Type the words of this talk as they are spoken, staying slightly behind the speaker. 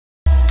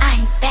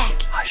I'm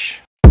back.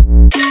 Hush.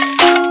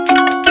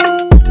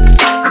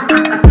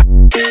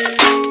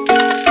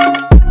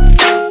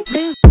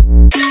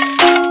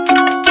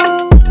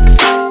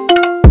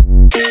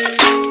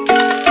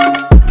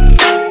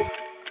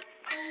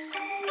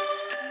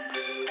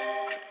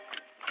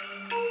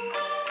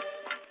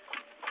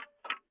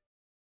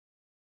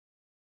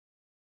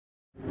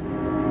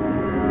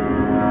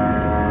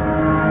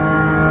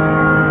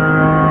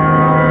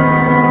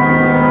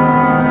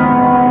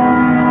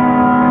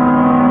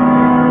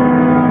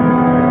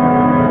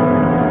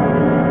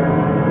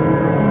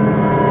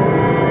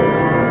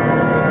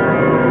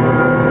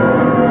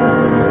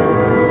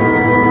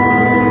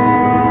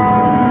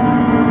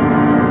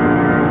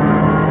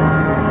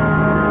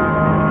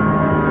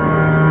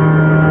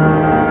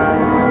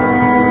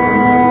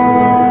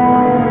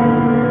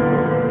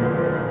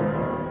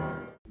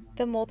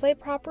 The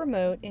multi-prop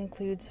remote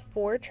includes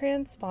 4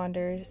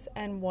 transponders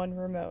and 1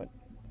 remote.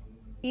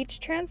 Each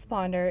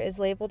transponder is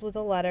labeled with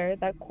a letter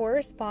that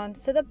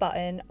corresponds to the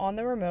button on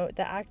the remote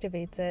that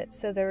activates it,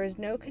 so there is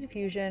no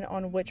confusion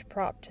on which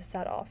prop to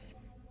set off.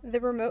 The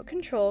remote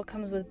control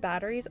comes with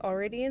batteries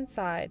already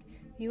inside.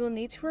 You will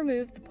need to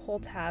remove the pull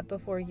tab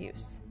before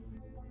use.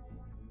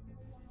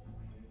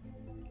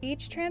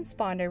 Each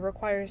transponder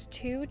requires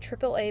 2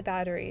 AAA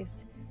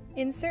batteries.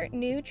 Insert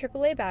new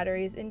AAA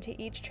batteries into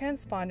each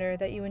transponder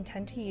that you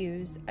intend to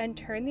use and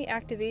turn the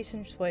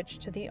activation switch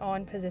to the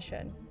on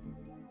position.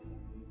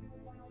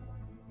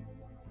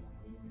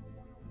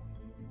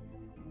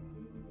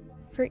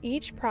 For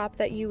each prop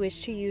that you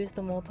wish to use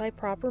the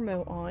multi-prop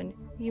remote on,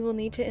 you will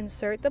need to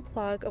insert the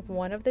plug of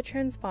one of the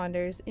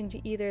transponders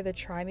into either the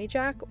Tri-Me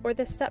jack or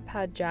the step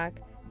pad jack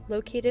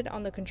located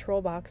on the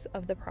control box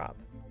of the prop.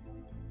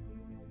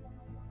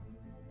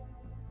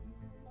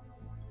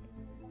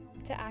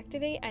 To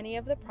activate any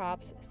of the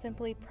props,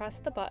 simply press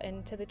the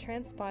button to the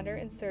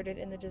transponder inserted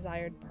in the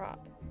desired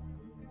prop.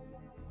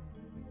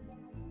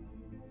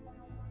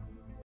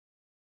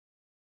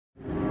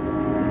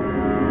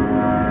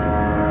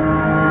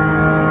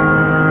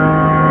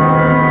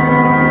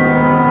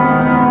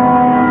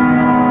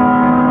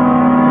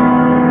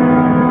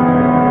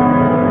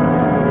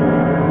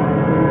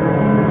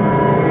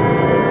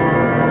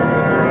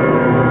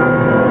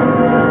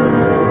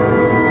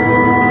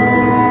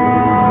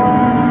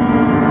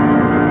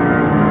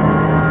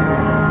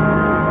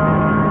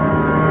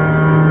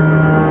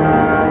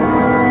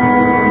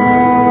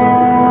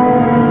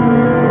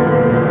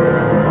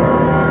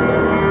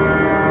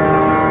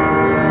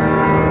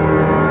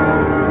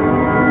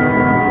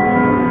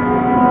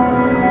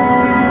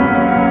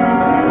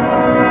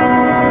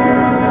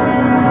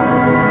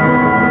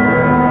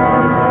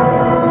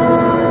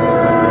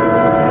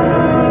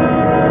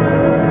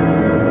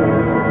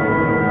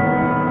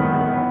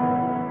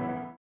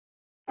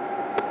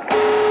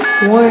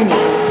 Warning.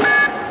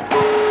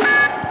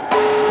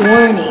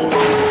 Warning.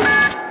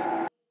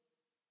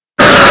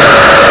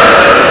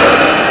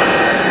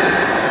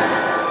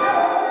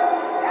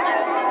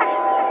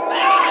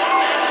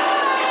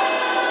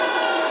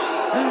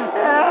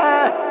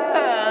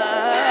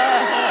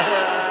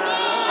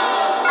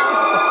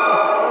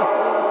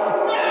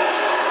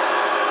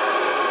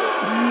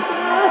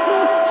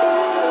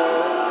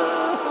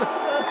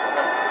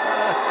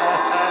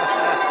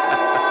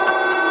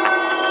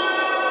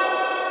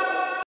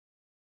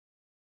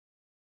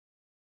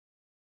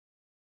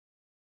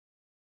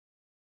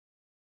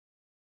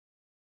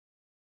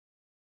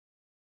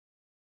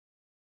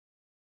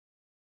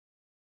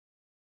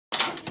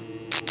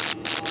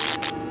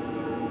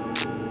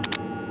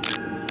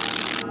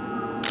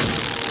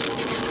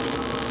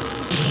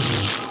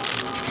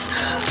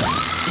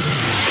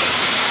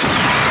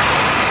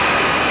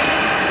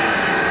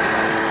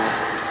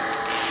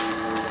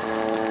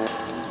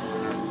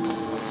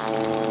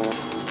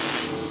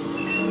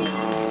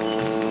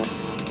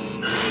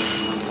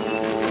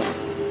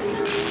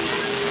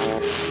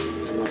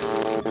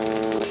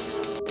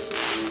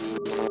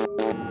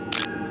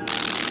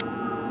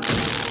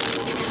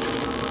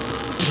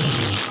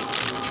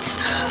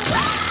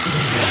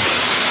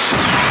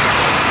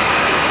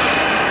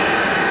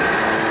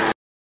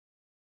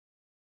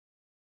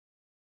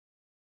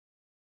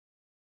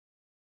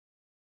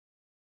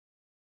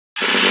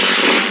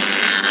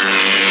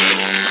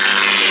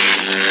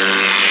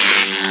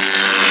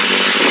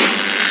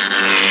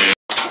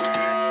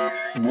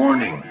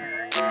 Warning.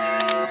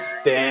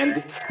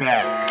 Stand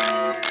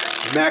back.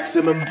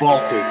 Maximum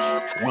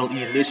voltage will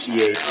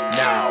initiate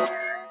now.